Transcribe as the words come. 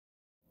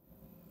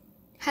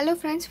Hello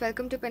friends,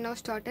 welcome to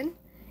Penhouse.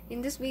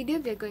 In this video,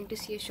 we are going to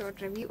see a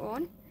short review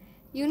on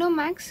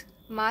Unomax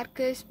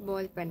Marcus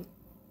ball pen,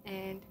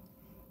 and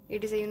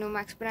it is a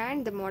Unomax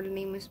brand. The model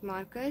name is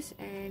Marcus,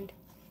 and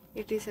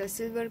it is a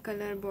silver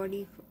color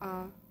body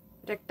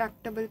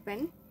retractable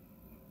pen.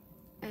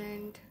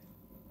 And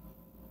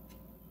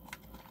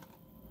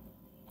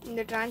in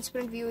the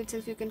transparent view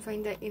itself, you can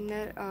find the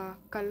inner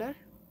color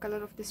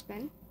of this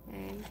pen.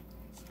 And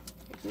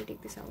let me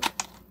take this out.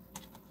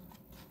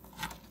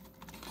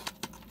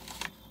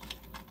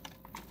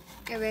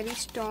 A very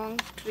strong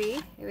tray,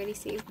 a very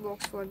safe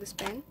box for this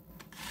pen,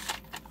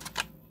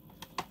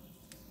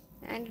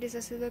 and it is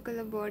a silver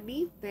color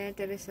body where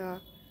there is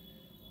a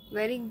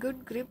very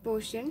good grip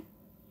portion,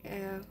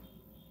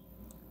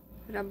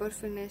 rubber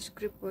finish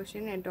grip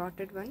portion, a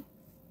dotted one,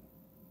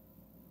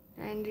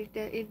 and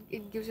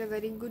it gives a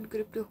very good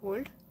grip to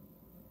hold.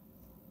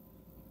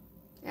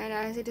 And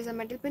as it is a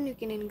metal pen, you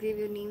can engrave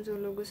your names or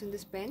logos in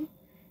this pen,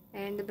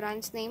 and the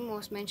brand's name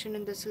was mentioned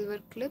in the silver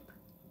clip,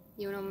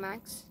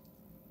 Unomax.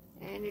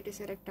 And it is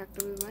a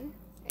retractable one,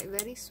 a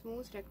very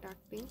smooth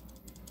retracting.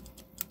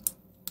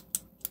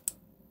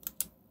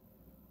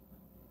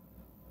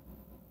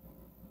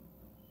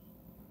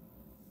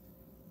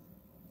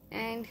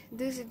 And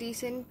this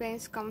decent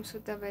pens comes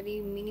with a very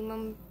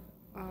minimum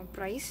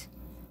price.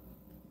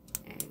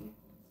 And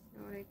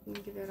now let me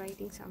give the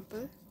writing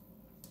sample.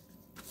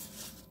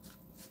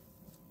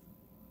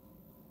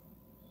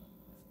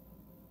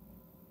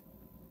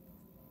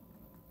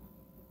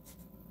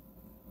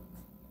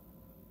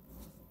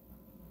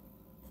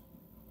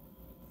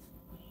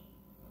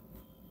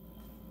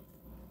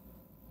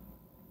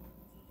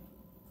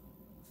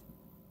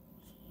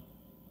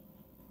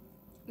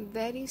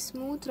 Very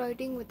smooth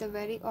writing with a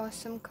very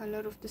awesome color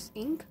of this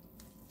ink.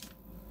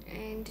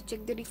 And to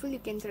check the refill, you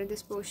can thread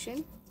this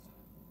portion.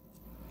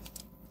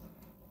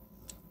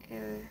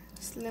 A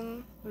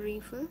slim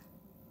refill.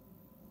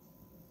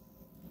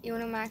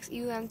 Unomax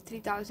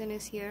UM3000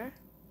 is here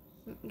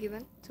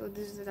given, so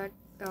this is that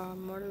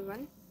model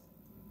one.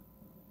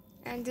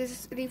 And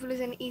this refill is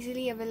an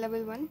easily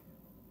available one,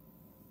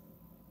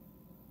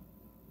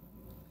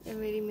 a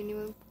very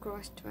minimal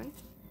cost one.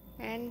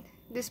 And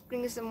this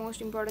spring is the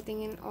most important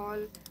thing in all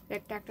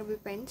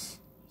retractable pens,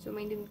 so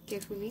maintain it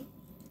carefully.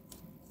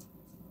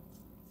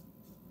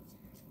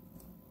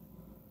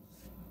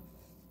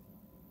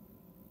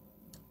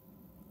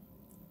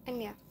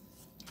 And yeah,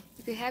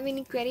 if you have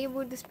any query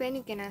about this pen,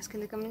 you can ask in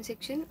the comment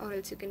section, or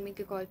else you can make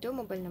a call to a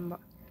mobile number.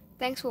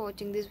 Thanks for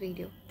watching this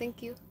video.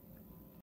 Thank you.